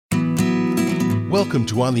Welcome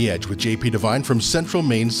to On the Edge with JP Devine from Central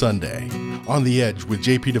Maine Sunday. On the Edge with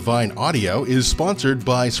JP Devine audio is sponsored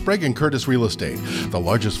by Sprague & Curtis Real Estate, the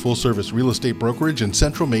largest full-service real estate brokerage in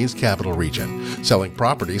Central Maine's capital region, selling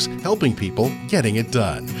properties, helping people, getting it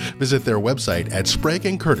done. Visit their website at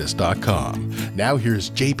spragueandcurtis.com. Now here's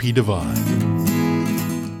JP Devine.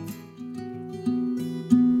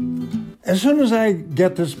 As soon as I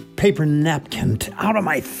get this paper napkin out of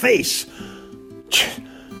my face,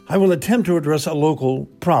 I will attempt to address a local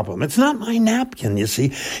problem. It's not my napkin, you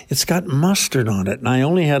see. It's got mustard on it, and I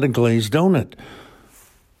only had a glazed donut.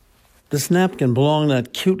 This napkin belonged to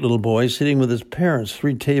that cute little boy sitting with his parents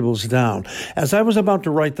 3 tables down. As I was about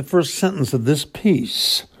to write the first sentence of this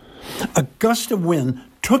piece, a gust of wind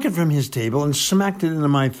took it from his table and smacked it into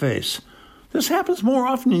my face. This happens more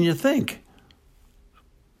often than you think.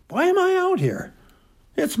 Why am I out here?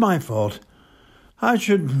 It's my fault. I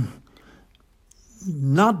should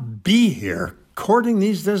not be here courting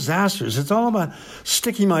these disasters. It's all about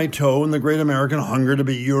sticking my toe in the great American hunger to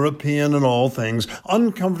be European in all things,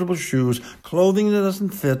 uncomfortable shoes, clothing that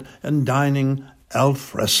doesn't fit, and dining al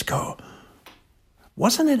fresco.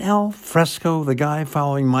 Wasn't it Al Fresco, the guy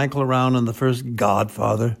following Michael around in the first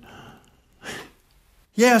Godfather?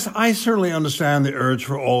 Yes, I certainly understand the urge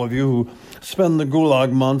for all of you who spend the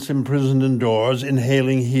gulag months imprisoned indoors,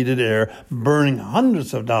 inhaling heated air, burning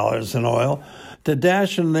hundreds of dollars in oil, to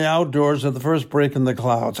dash in the outdoors at the first break in the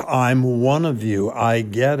clouds. I'm one of you. I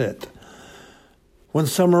get it. When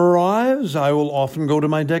summer arrives, I will often go to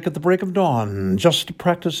my deck at the break of dawn just to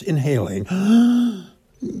practice inhaling.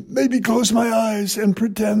 Maybe close my eyes and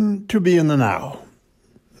pretend to be in the now.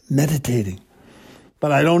 Meditating.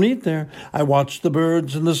 But I don't eat there. I watch the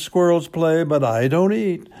birds and the squirrels play, but I don't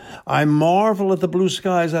eat. I marvel at the blue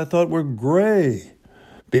skies I thought were gray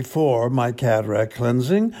before my cataract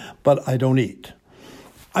cleansing, but I don't eat.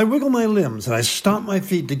 I wiggle my limbs and I stomp my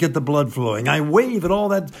feet to get the blood flowing. I wave at all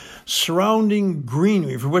that surrounding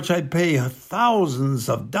greenery for which I pay thousands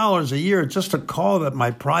of dollars a year just to call it my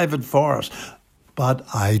private forest. But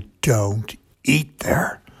I don't eat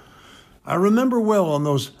there. I remember well on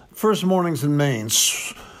those first mornings in Maine,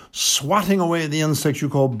 swatting away the insects you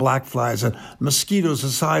call blackflies and mosquitoes the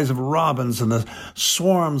size of robins and the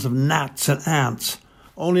swarms of gnats and ants,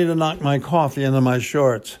 only to knock my coffee into my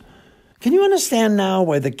shorts. Can you understand now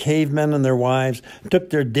why the cavemen and their wives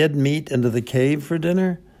took their dead meat into the cave for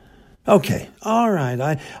dinner? Okay, all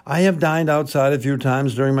right, I have dined outside a few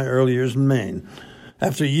times during my early years in Maine.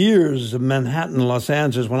 After years of Manhattan and Los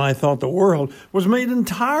Angeles when I thought the world was made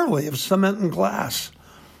entirely of cement and glass.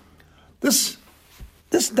 This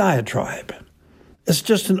diatribe is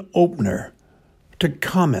just an opener to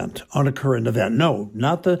comment on a current event. No,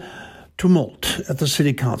 not the tumult at the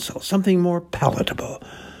city council, something more palatable.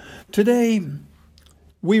 Today,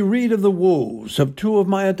 we read of the woes of 2 of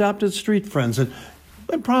my adopted street friends, and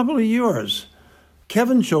probably yours,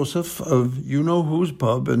 Kevin Joseph of You-Know-Who's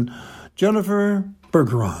Pub and Jennifer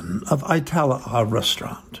Bergeron of Itala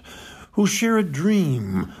Restaurant, who share a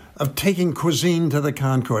dream of taking cuisine to the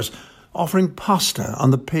concourse, offering pasta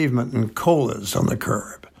on the pavement and colas on the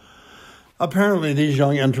curb. Apparently, these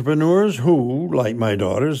young entrepreneurs who, like my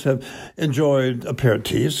daughters, have enjoyed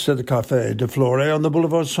aperitifs at the Café de Flore on the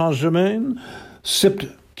Boulevard Saint-Germain, sipped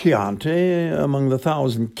Chianti among the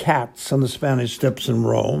 1,000 cats on the Spanish Steps in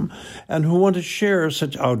Rome, and who want to share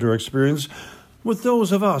such outdoor experience with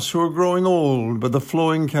those of us who are growing old by the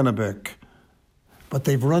flowing Kennebec. But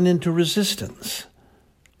they've run into resistance.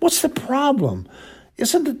 What's the problem?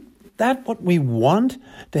 Isn't that what we want?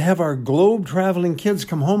 To have our globe-traveling kids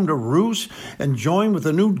come home to roost and join with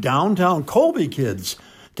the new downtown Colby kids?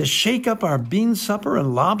 To shake up our bean supper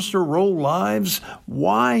and lobster roll lives?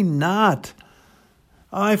 Why not?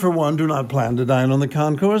 I, for one, do not plan to dine on the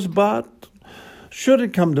concourse, but should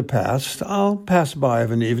it come to pass, I'll pass by of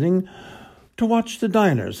an evening to watch the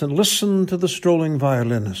diners and listen to the strolling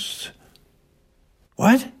violinists.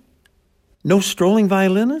 What? No strolling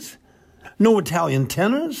violinists? No Italian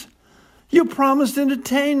tenors? You promised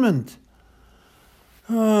entertainment.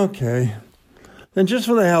 Okay. Then just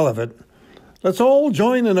for the hell of it, let's all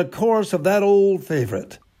join in a chorus of that old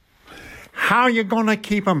favorite. How you gonna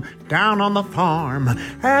keep 'em down on the farm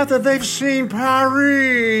after they've seen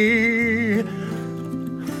Paris?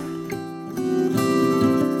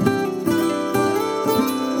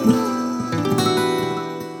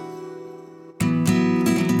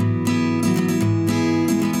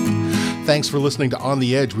 Thanks for listening to On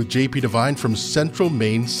the Edge with JP Devine from Central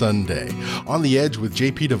Maine Sunday. On the Edge with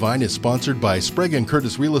JP Devine is sponsored by Sprague &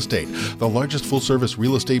 Curtis Real Estate, the largest full-service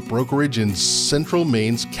real estate brokerage in Central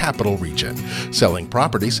Maine's capital region. Selling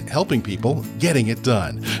properties, helping people, getting it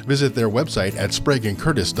done. Visit their website at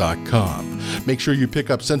spragueandcurtis.com. Make sure you pick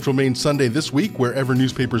up Central Maine Sunday this week wherever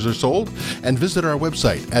newspapers are sold, and visit our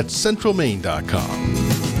website at centralmaine.com.